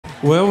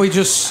Well, we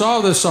just saw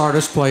this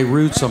artist play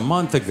Roots a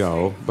month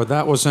ago, but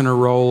that was in her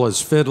role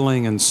as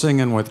fiddling and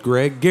singing with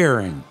Greg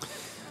Gehring.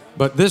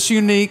 But this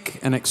unique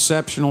and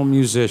exceptional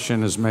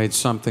musician has made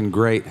something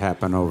great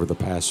happen over the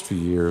past few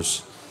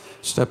years,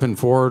 stepping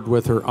forward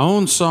with her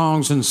own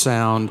songs and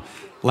sound,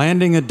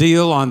 landing a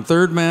deal on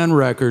Third Man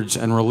Records,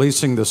 and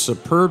releasing the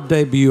superb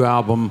debut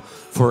album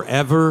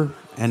Forever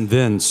and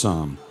Then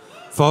Some.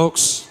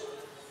 Folks,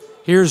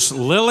 here's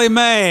Lillie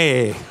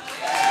Mae.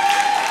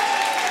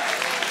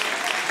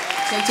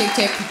 Check, check,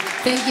 check.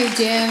 Thank you,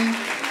 Jim.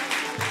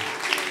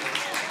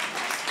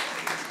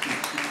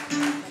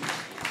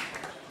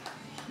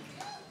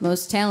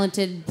 Most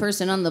talented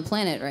person on the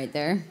planet right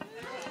there.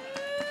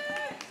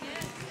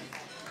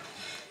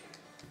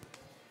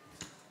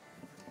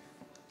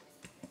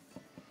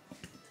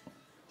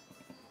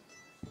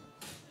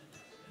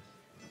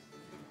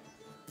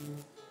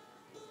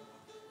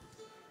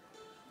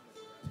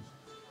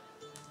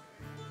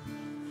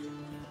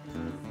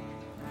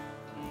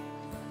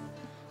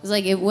 It was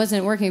like it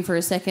wasn't working for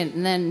a second,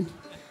 and then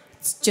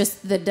it's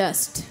just the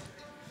dust.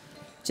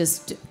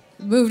 Just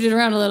moved it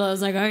around a little. I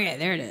was like, okay,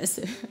 there it is.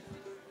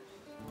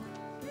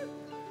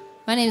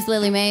 My name's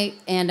Lillie Mae,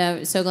 and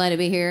I'm so glad to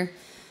be here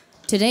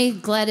today.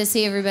 Glad to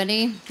see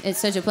everybody. It's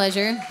such a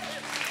pleasure.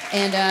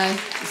 And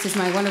this is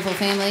my wonderful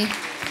family.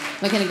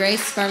 McKenna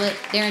Grace, Scarlett,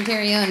 Darren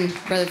Terrio, and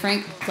Brother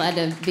Frank. Glad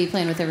to be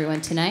playing with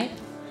everyone tonight.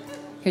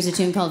 Here's a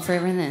tune called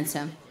Forever and Then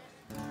Some.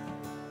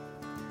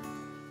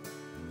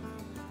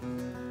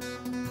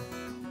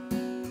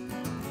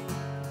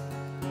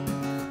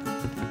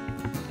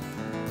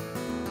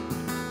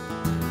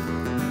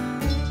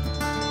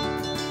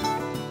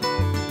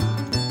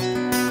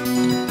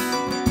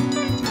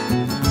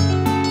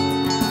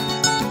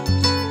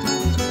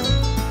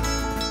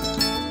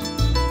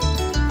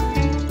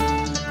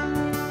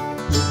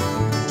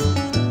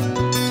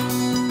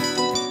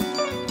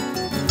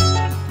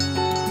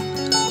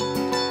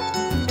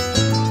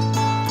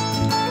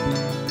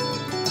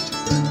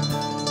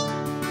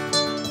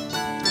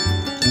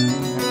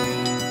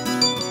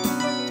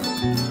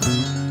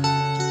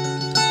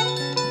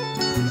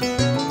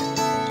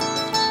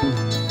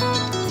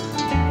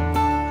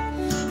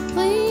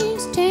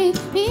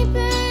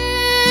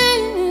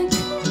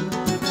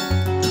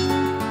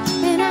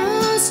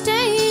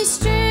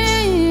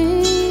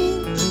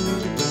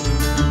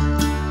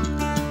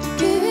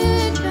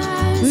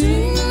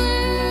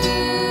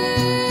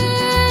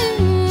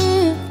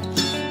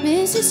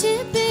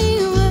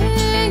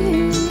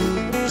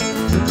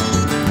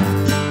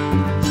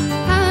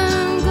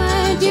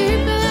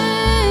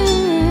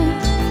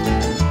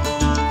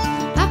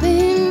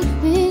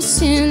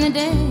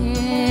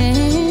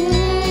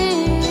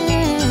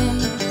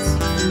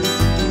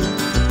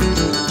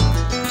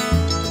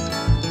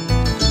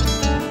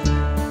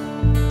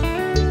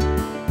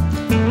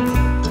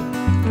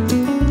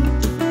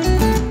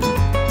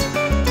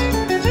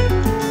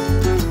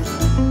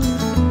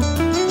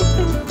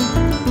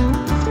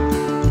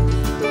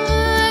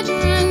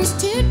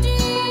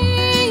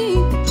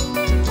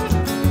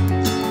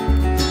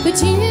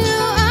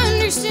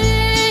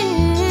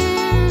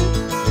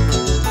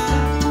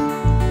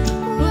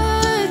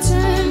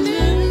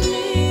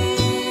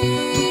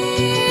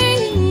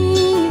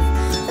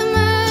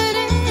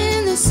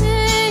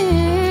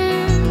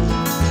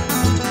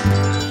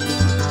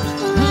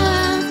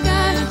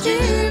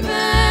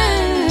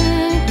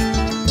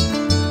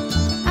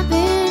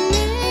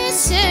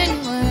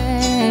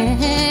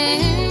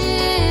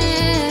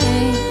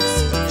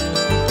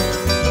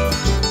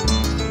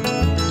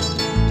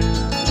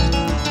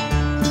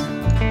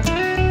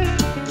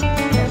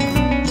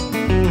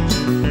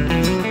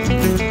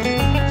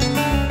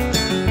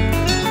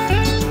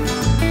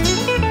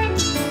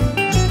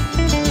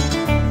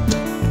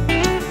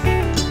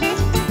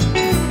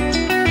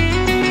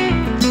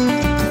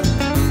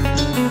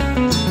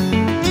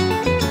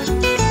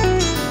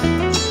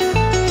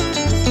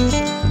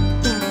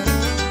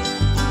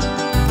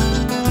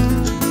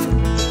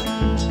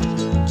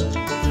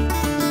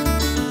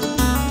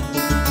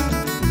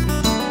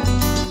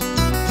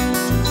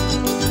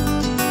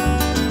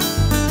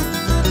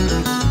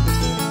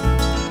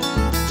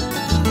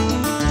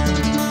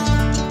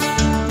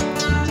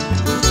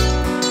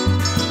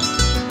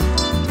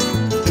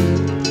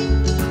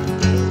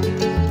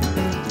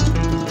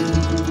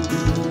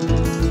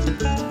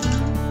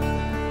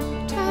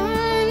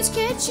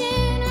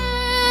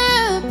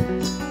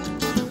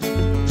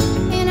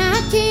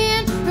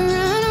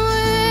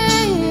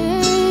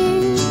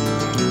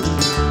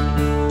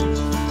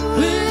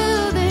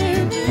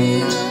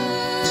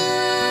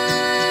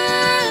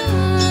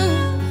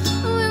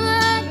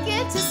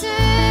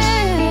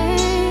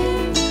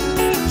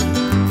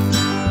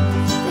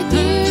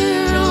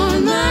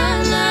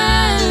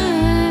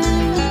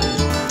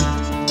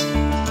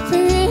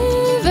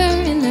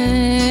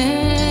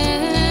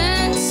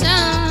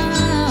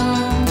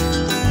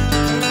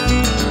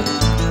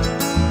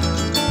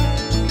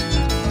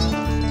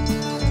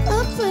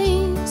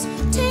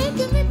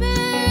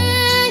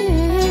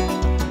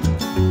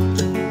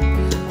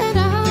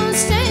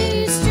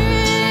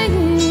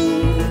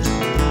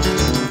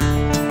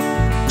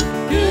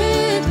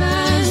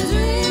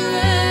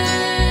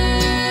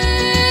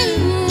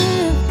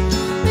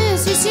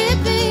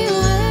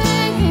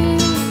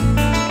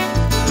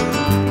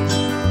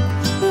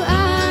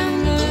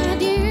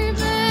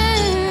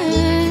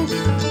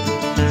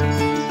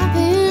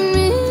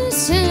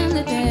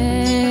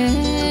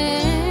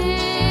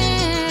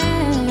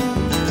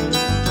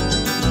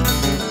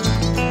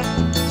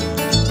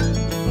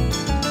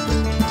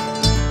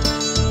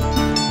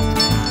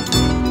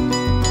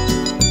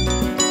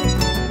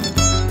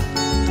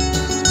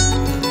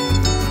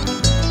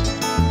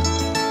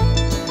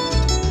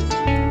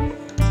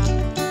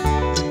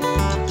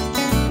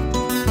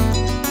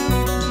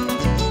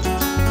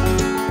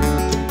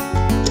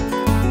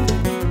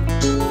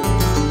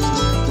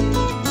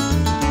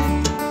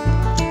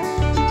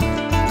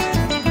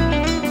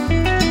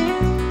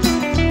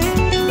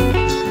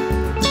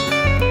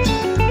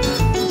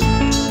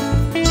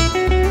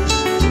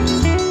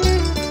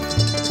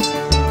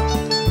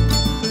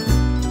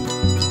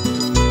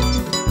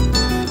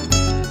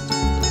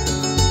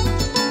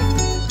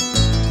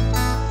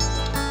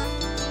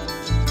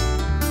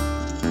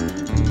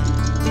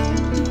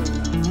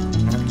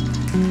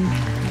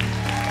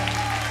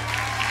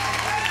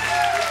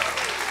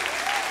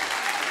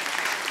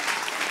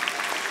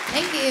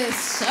 you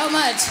so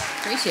much.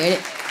 Appreciate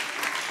it.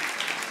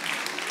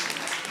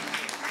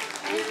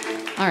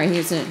 All right,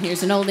 here's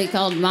an oldie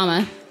called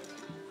Mama.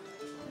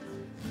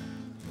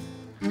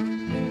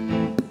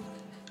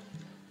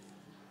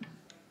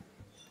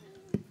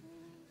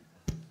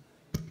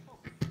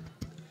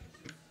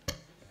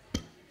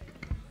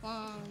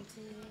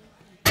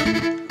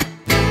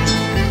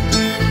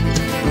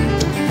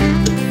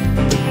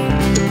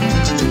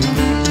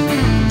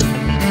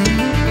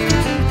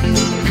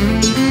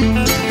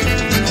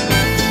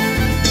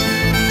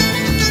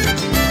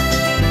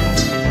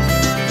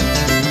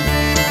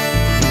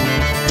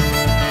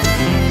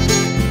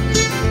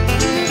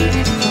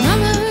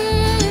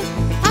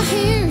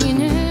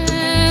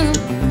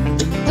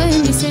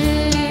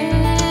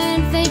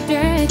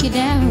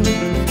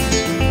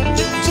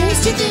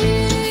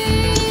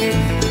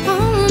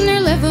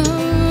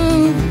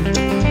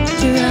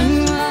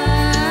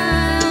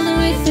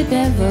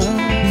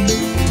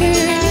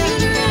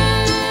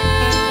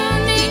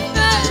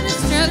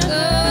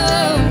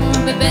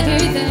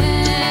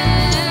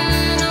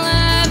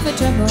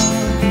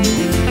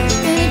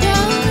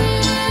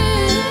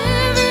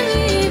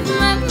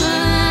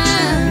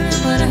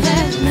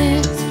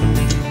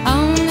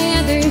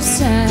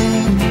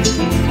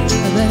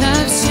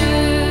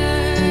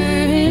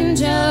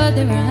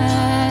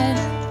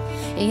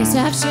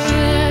 I've sure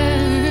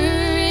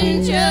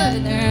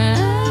enjoyed the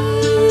ride.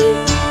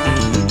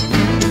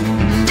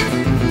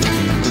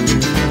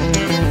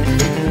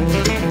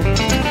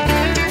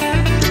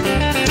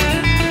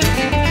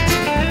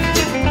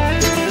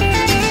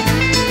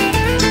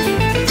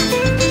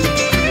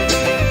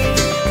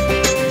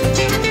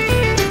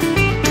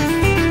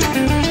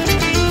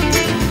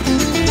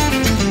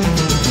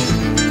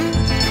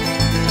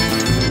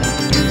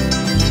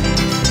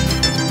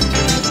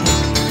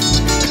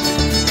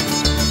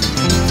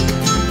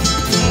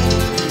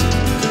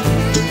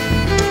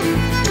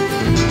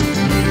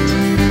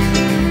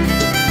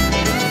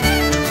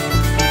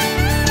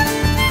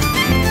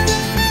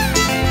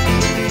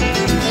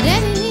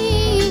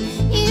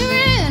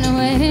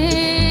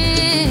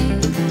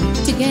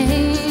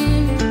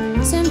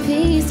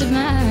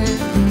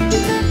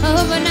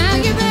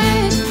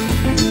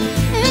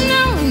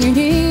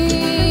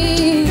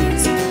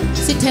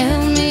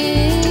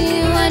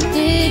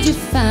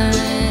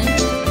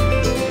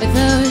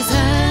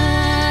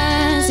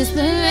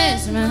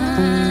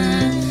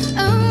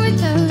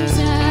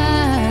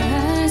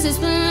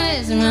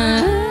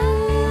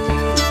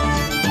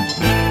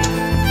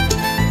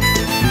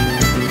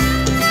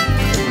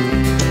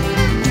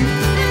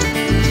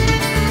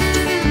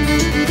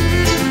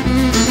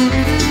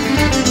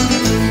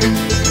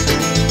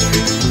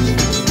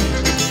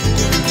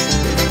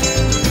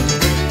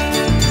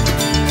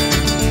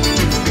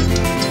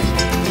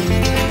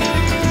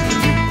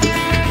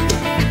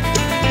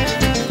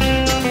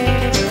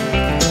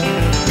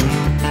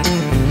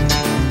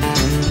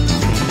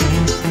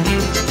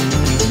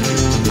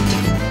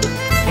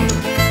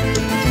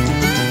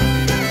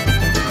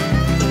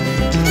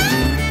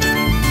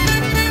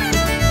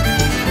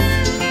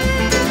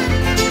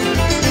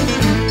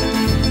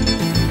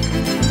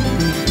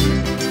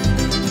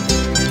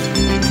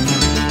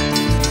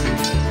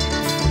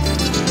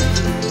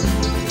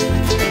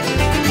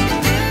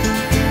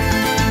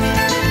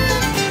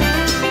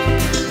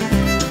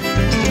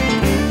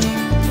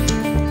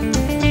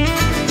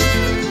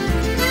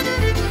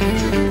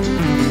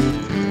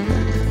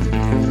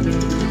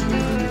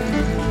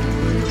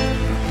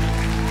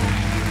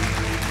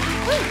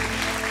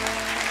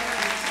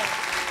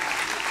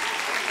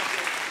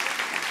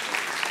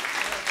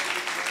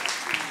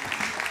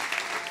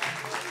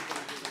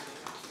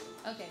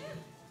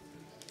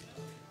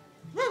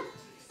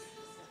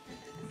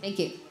 Thank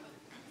you.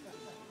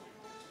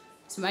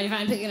 Somebody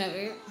find picking up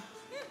here.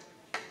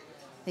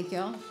 Thank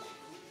y'all.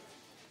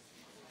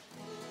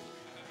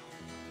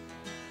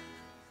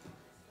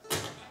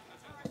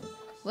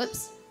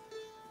 Whoops.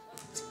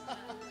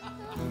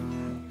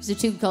 There's a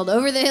tube called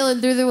Over the Hill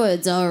and Through the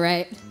Woods, all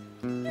right.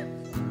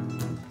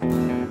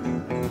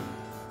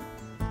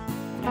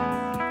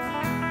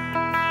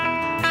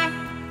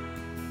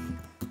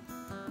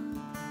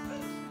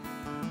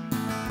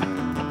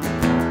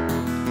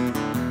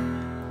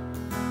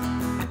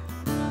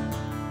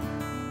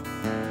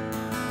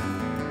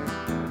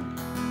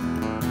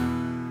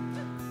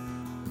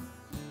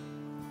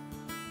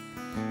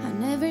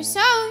 Never saw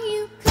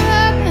you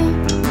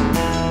coming.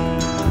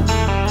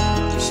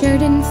 Sure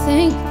didn't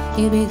think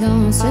you'd be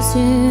gone so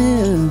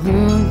soon.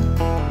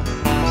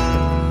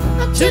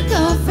 I took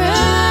off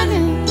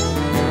running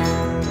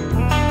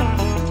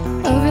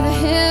over the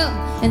hill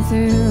and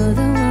through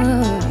the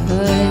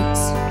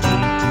woods.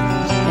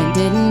 It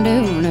didn't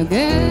do no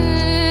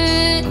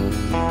good.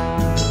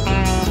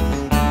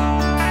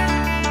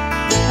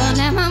 Well,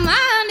 now my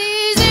mind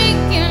is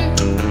aching.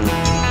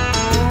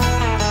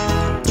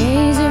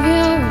 Days of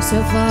yours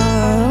so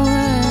far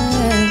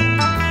away.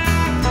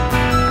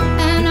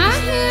 And I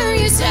hear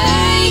you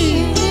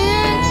saying,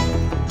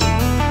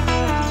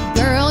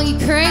 girl, you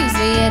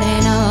crazy, it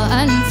ain't all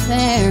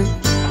unfair.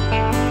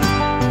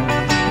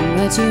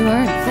 that you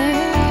weren't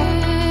there.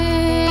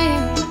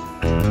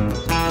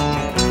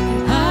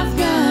 I've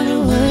got a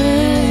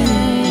way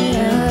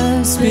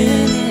of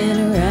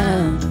spinning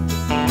around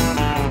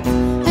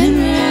and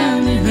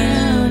round and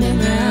round and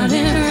round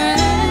and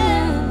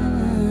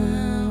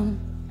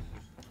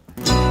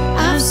round.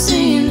 I've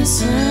seen the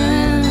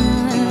sun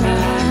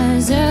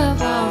rise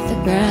up off the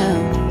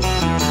ground,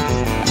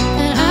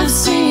 and I've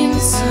seen the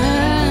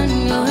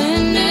sun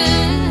going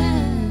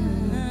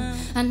down.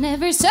 I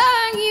never saw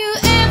you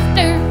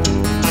after.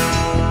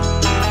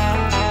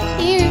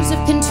 Years of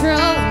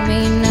control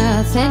mean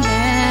nothing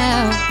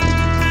now.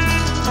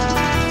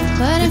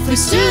 But if we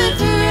stood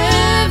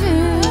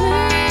forever,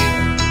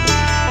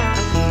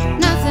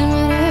 nothing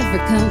would ever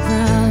come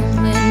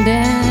crumbling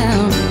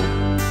down.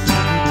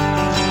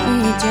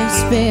 We'd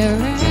just be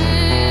around.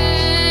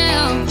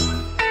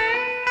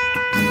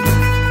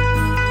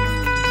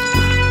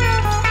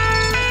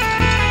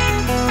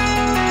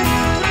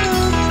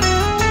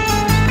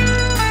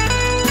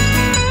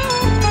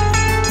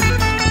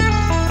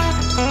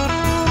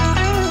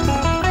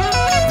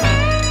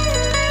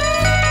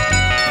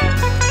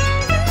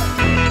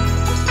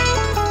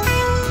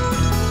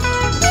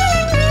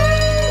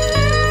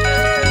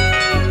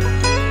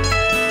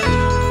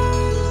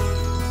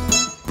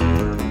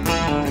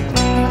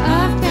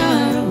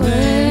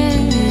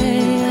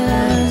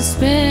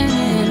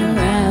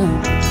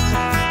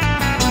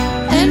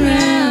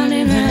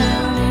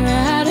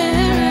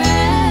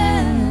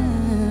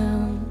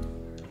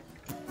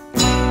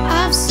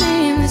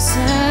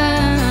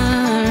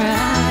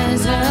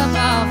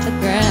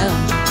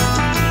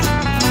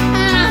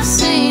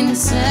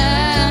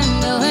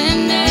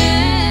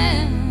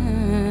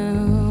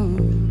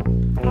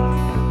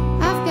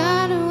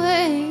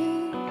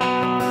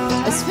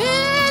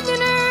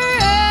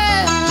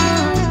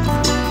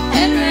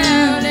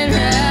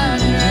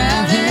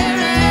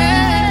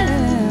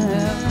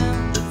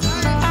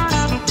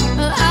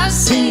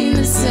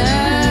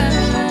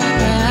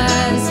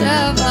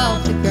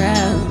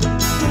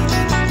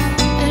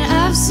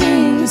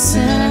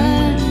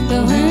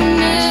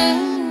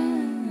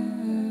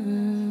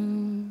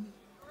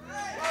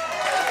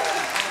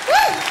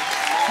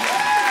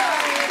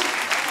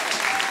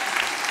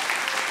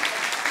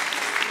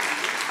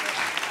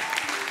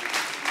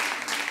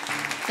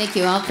 Thank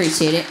you, I'll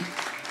appreciate it.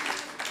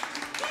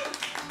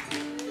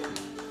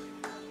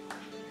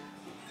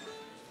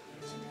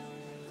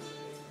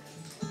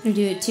 I'm going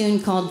to do a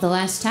tune called The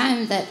Last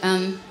Time that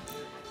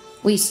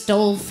we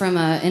stole from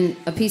a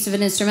piece of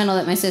an instrumental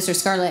that my sister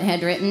Scarlett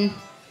had written.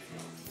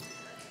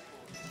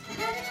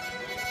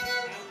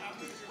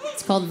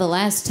 It's called The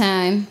Last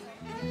Time.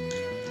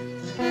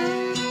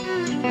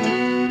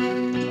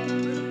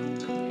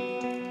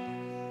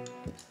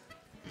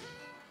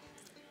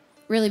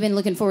 Really been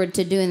looking forward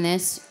to doing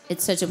this.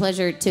 It's such a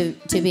pleasure to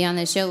be on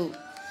this show.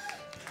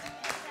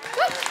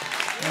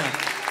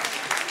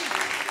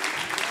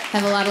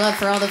 Have a lot of love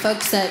for all the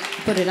folks that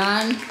put it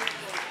on.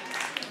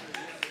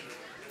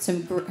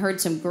 Heard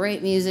some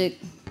great music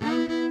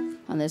on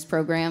this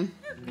program.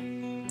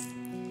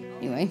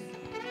 Anyway.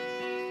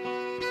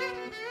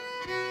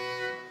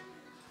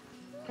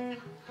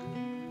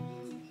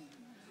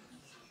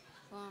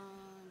 One,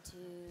 two,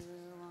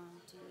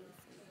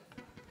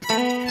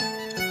 3.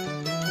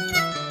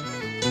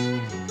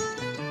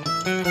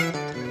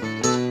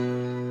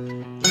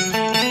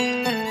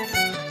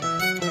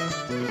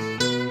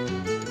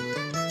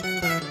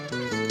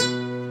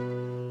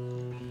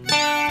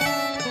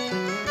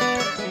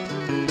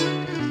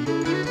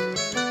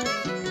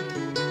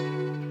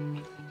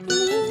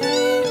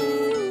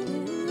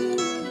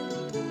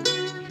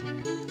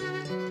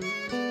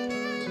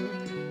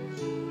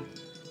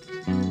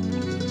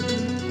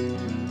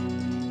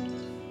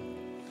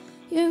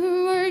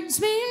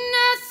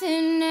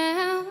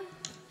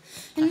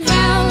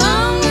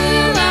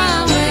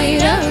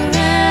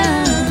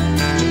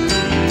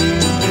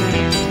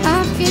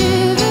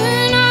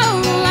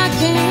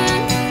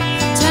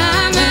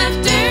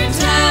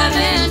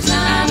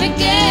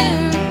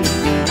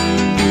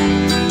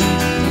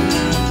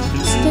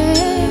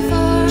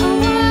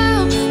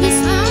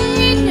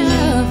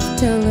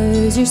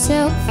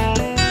 Yourself,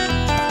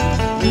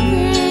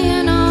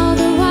 praying all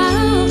the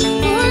while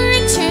for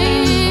a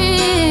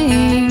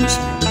change.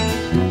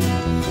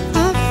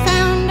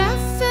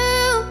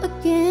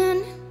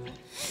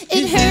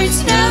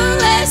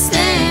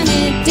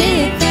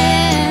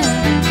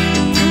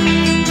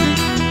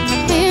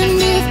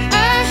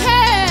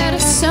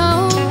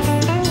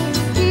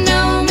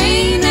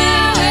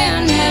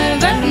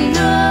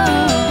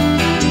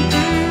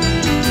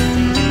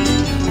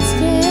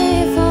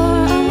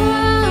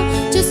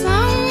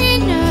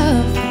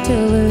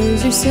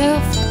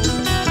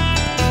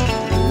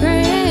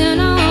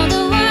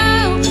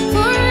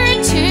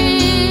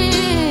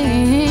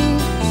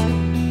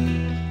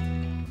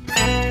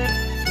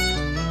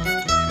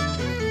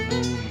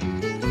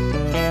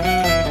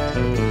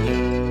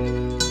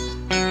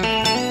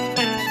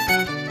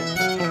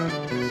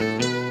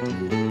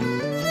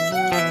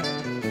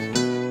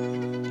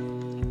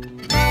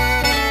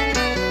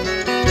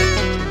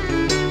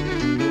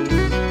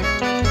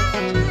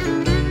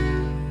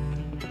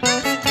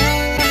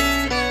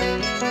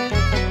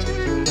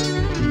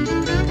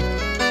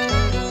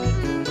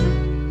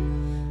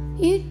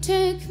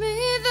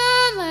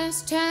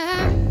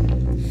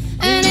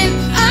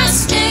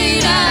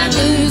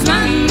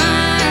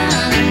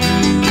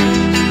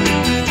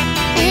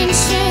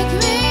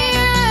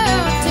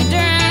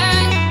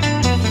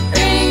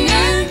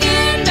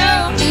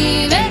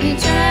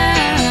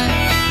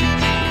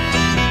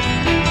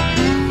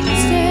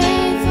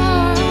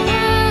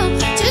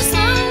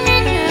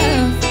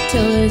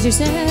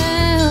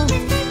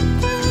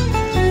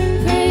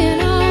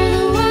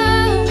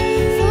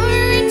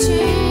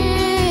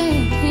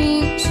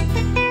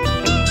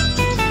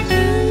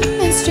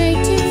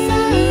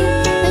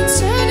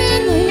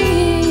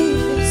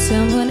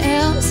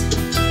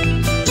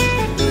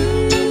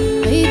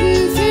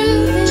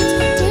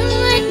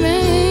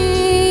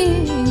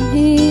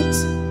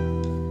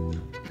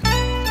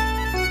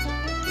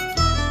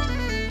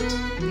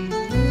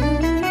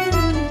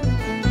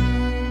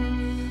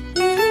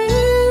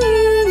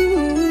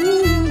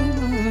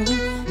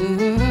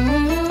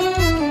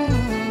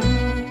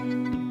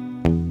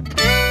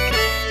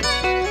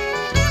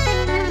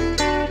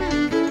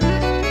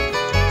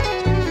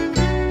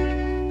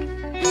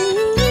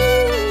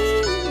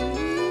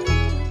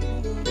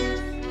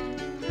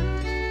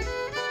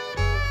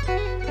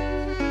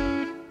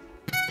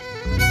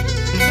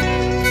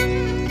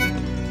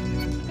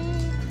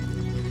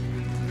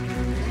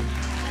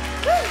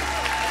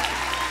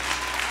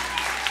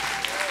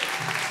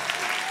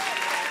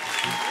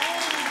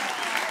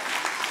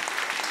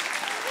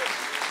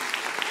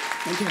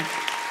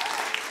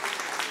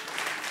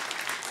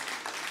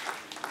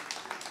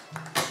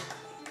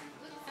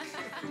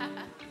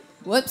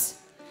 Whoops.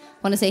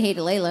 Want to say hey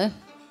to Layla.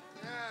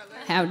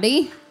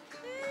 Howdy.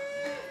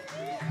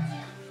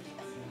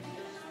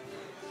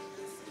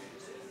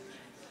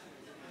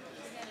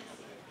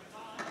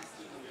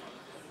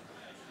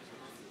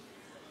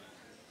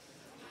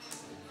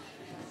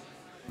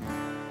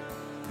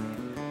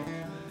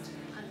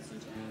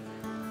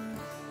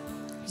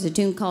 There's a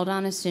tune called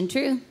Honest and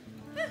True.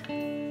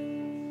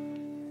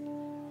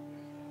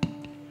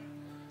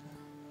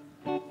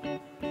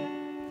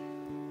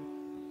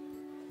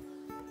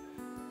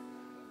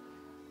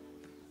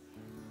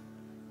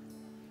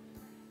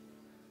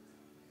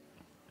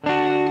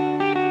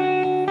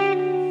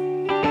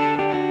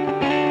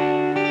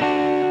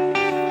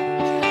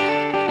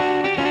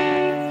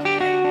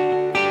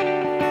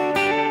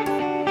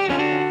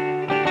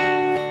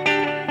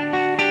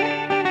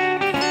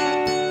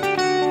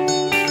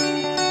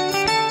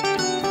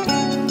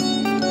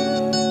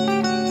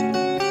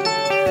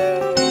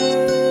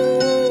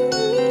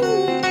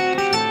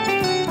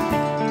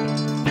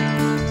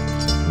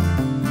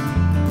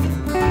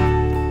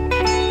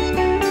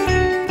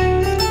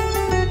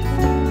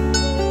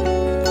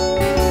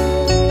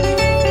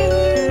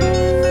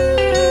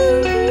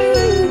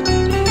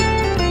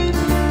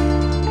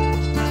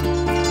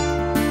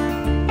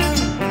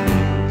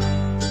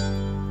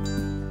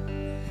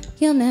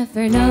 You'll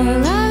never know a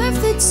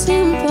life that's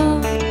simple,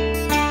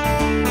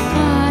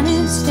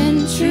 honest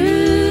and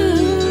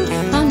true.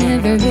 I'll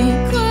never be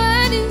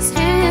quite as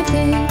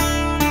happy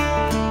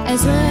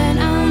as when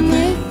I'm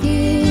with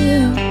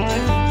you.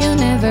 You'll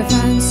never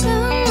find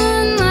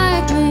someone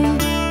like me,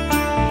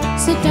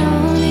 so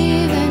don't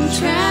even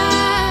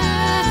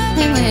try.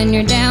 And when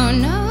you're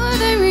down, no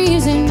other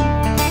reason,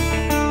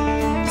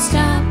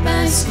 stop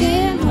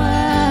asking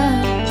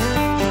why.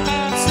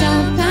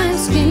 Stop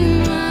asking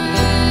why.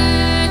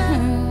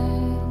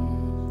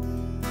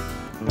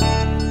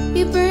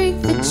 You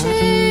break the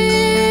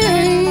chain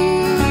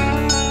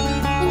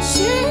and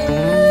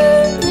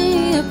shoot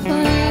me a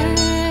place.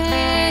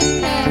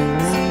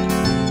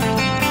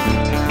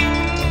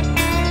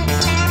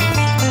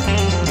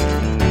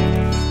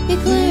 You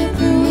clip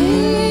her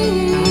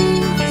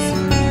wings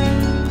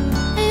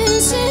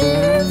and set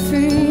her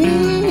free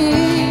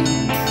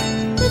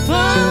to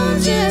fall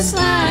just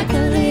like a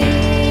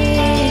leaf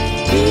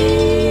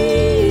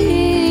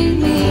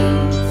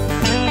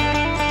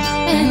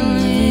and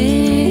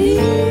leave.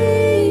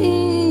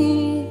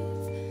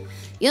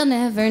 You'll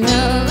never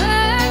know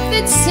life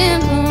that's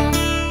simple,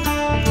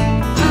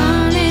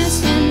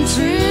 honest and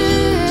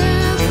true.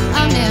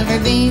 I'll never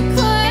be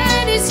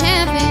quite as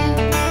happy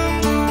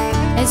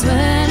as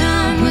when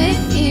I'm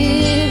with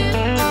you.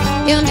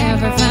 You'll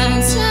never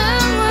find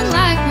someone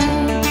like me,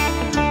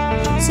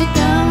 so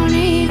don't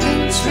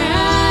even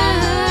try.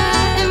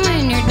 And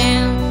when you're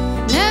down,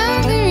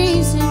 know the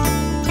reason,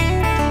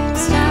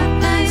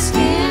 stop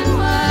asking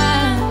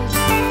why.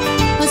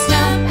 Well,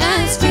 stop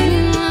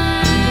asking why.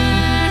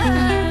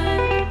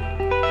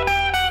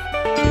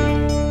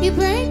 You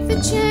break the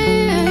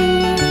chain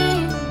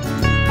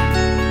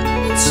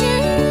and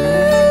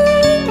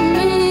shoot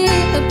me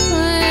a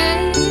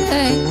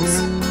place.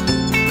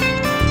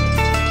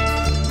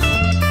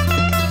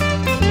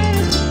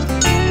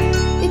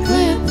 You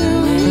clip her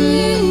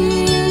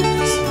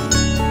wings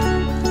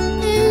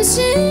and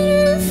set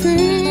her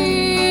free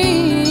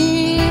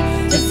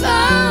to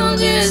fall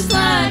just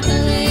like a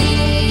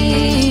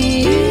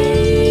leaf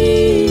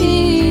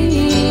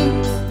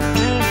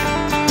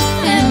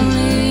and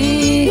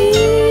leave.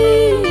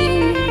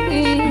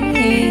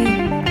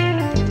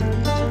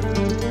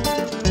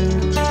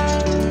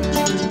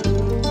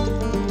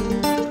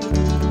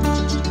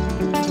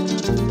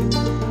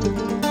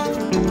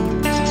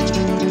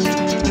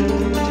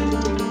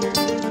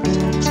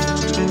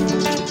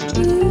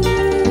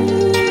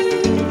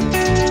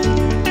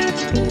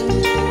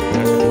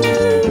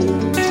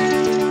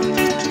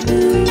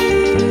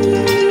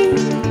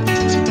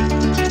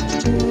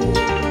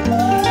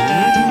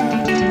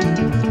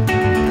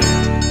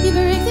 You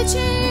break the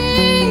chain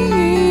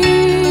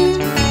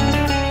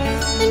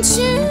and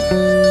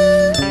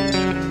shoot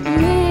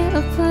me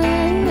a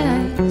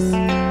place.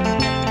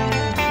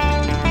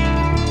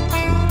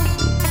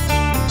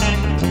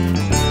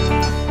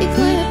 You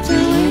clip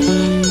her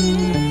wings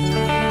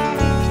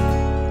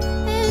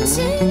and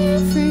set her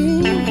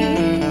free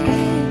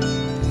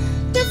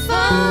to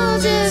fall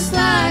just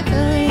like a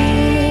leaf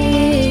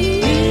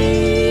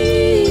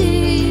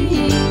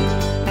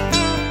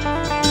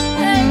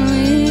and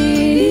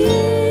leave.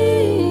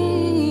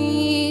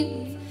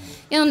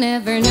 You'll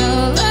never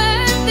know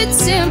life that's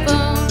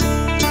simple,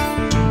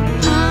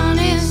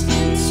 honest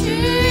and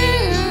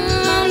true.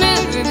 I'll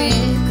never be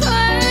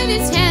quite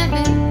as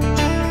happy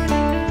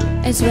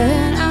as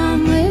when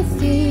I'm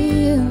with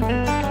you.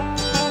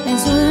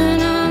 As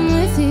when I'm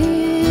with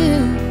you.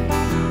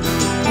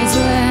 As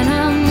when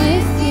I'm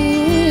with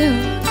you.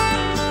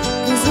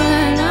 As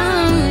when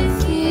I'm with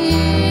you.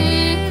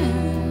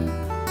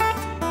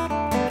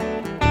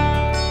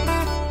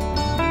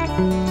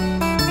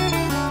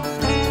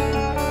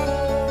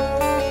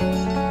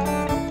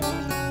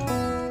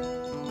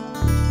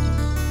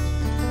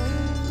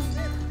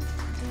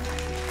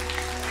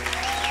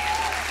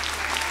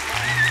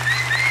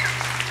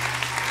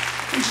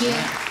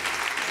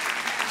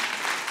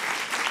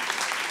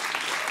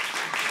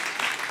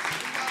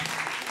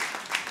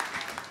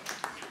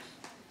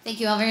 Thank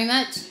you all very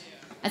much.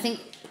 I think,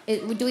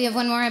 do we have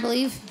one more, I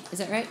believe? Is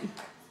that right?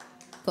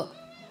 Cool.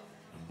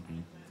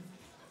 I'm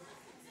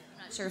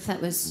not sure if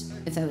that was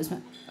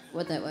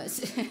what that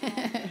was.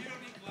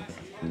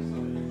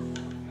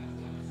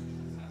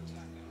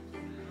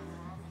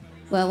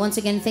 Well, once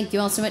again, thank you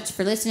all so much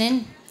for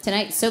listening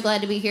tonight. So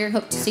glad to be here.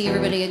 Hope to see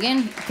everybody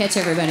again. Catch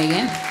everybody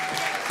again.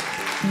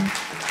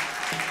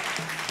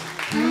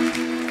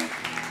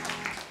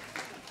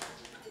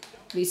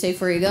 Be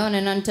safe where you're going,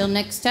 and until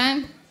next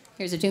time,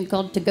 here's a tune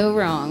called To Go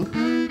Wrong.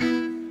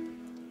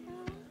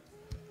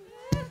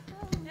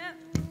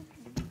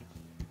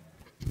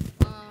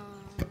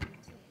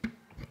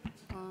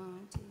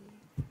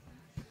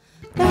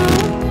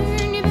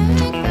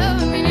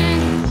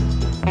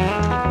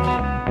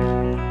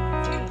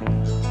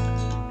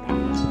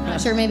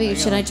 Not sure, maybe,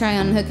 should I try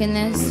unhooking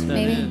this,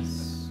 maybe?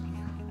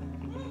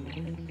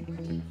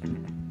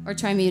 Or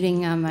try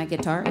muting my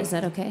guitar, is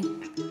that okay?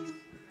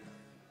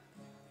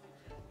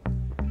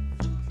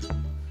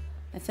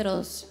 My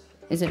fiddle's,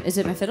 is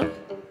it my fiddle?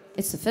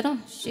 It's the fiddle?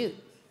 Shoot.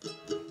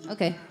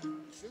 Okay.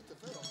 Shoot the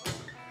fiddle.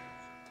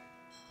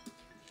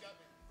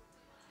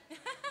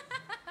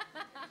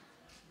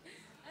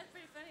 That's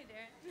pretty funny,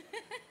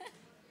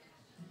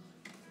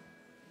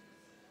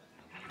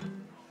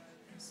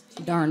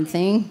 Darren. Darn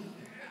thing.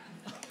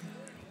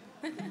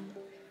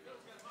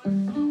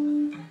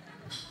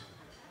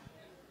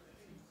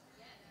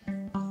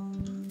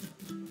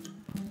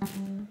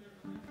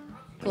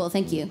 Cool,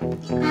 thank you.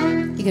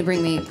 You can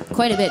bring me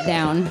quite a bit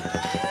down.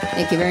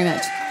 Thank you very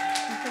much.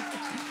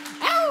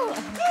 Ow!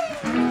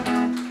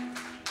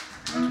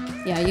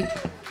 Yeah,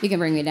 you can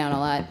bring me down a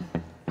lot.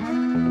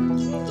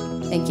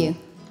 Thank you.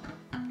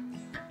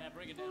 Yeah,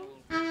 bring it down a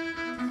little.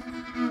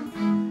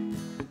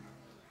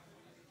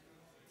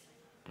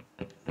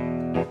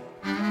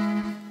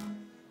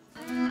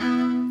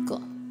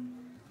 Cool.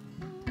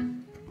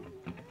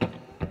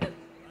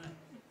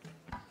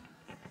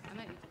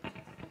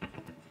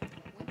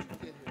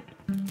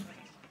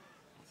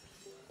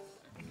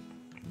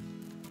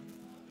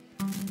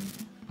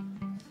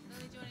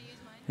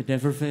 It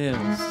never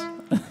fails.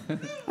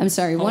 I'm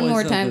sorry, one Always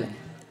more time. open.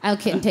 I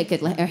can take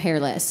it a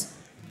hair less.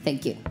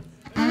 Thank you.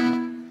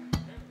 I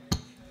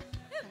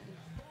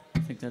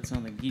think that's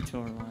on the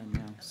guitar line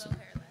now. So.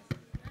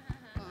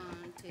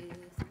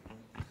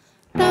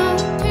 Don't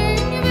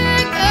turn your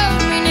back on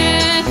me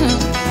now.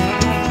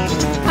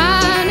 I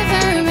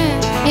never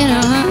meant, you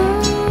know,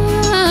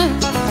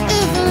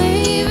 if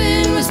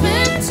leaving was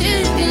meant to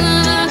be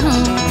long,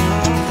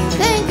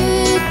 then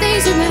good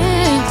things are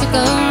meant to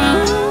go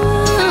wrong.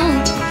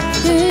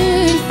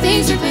 Good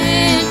things are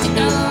meant to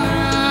go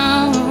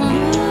wrong.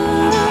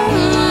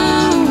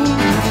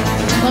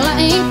 Well, I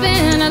ain't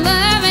been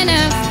alive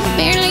enough,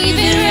 barely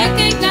even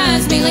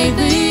recognized me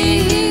lately.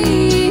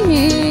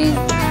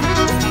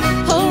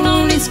 Hold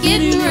on, it's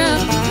getting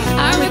rough.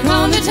 I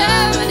recall the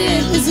time when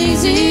it was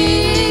easy.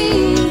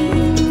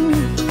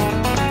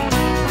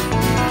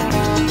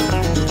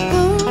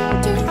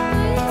 Won't you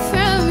away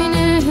from me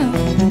now?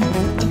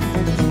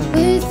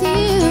 With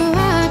you,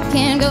 I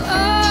can't go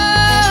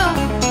on.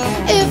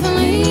 If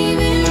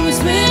leaving was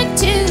meant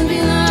to be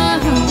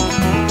long,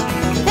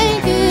 then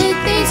good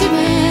things are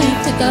meant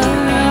to go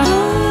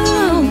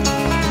wrong.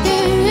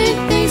 Good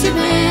things are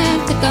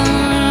meant to go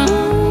wrong.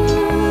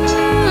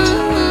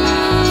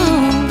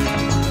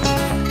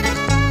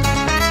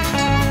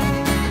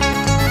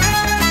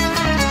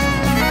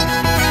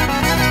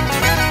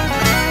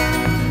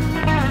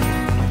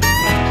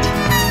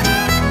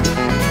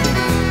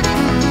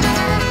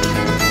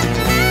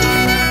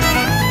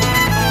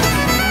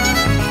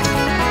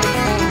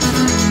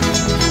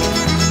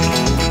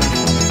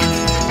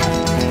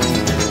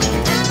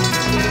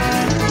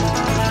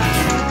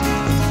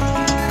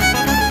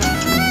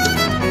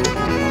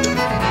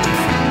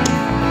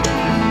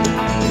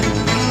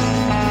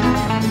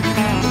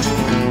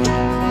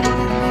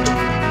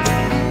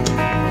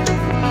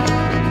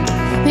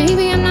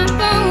 Maybe I'm not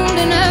bold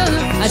enough.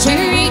 I sure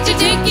hate to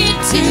take it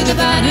to the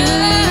bottom.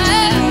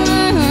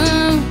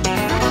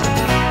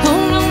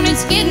 Hold on,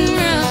 it's getting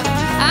rough.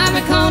 I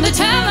recall the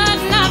time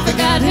I've not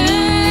forgotten.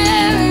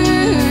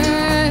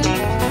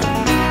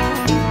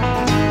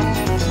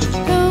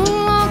 Don't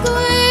walk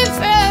away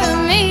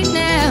from me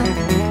now.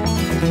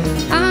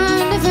 I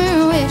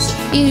never wish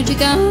you'd be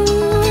gone.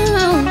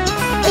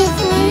 If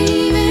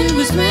leaving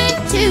was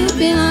meant to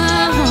be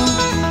long,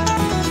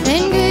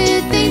 then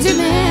good things are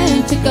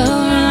meant to go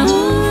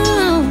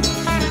wrong.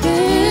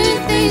 Good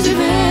things are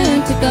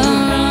meant to go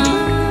wrong.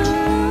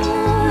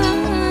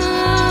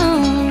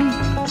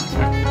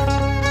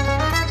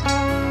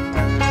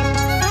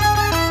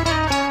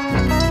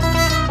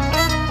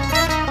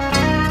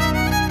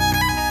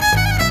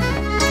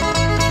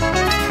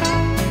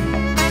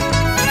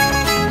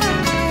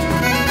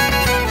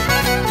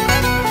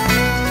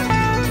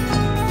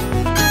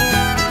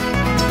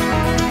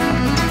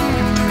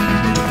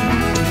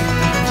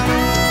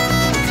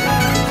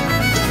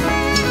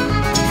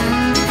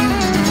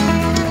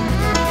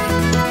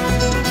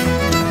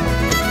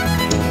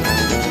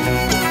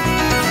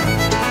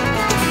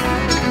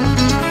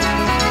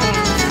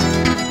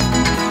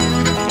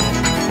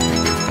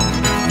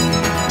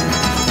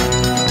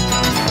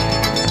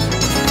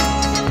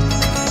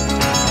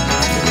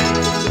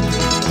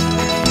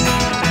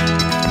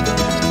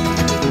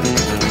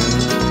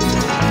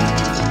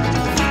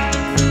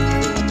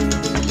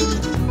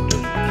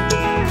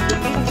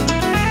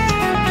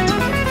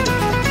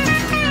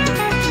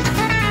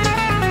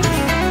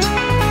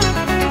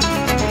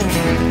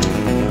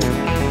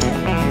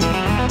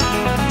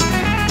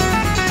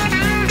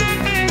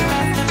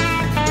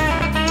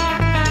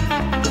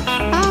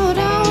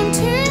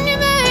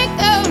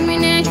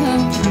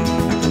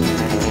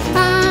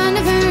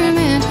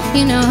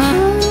 in a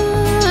heart.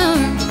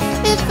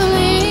 If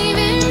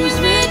believing was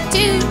meant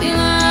to be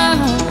long,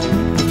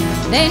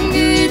 then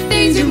good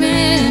things are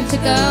meant to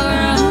go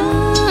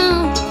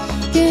wrong.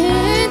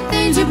 Good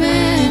things are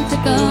meant to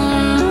go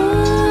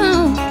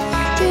wrong.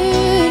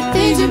 Good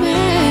things are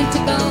meant to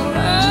go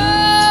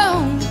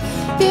wrong.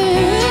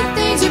 Good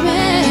things are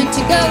meant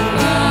to go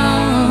wrong.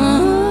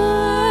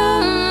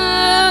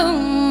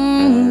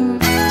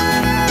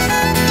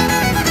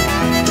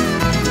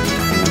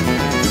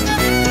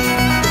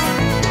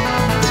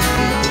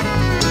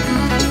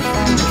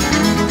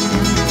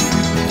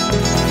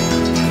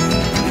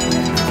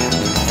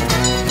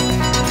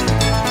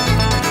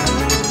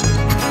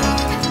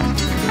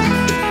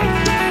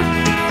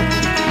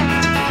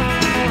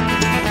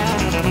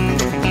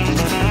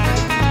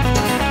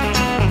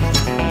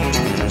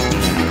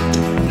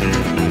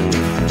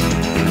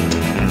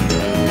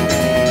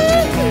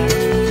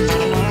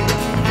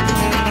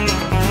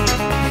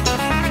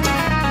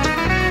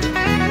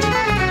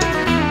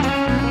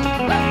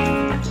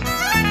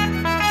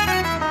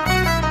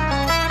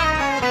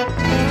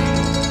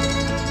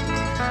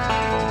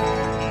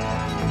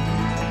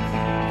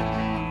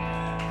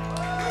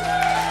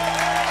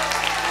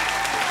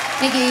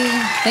 Thank you.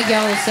 Thank you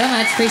all so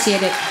much.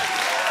 Appreciate it.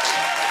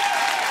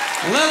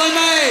 Lillie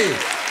Mae.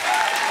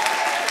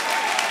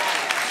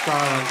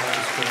 Scarlett, that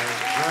was great.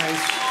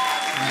 Grace,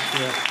 thank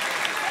you.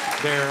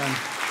 Darren,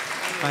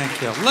 thank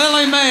you.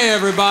 Lillie Mae,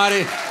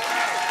 everybody.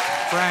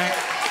 Frank.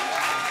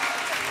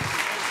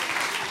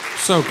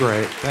 So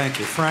great. Thank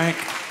you, Frank.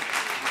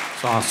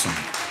 It's awesome.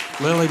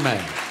 Lillie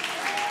Mae.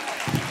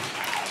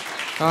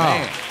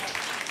 Oh,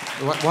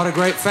 what a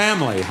great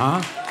family,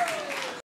 huh?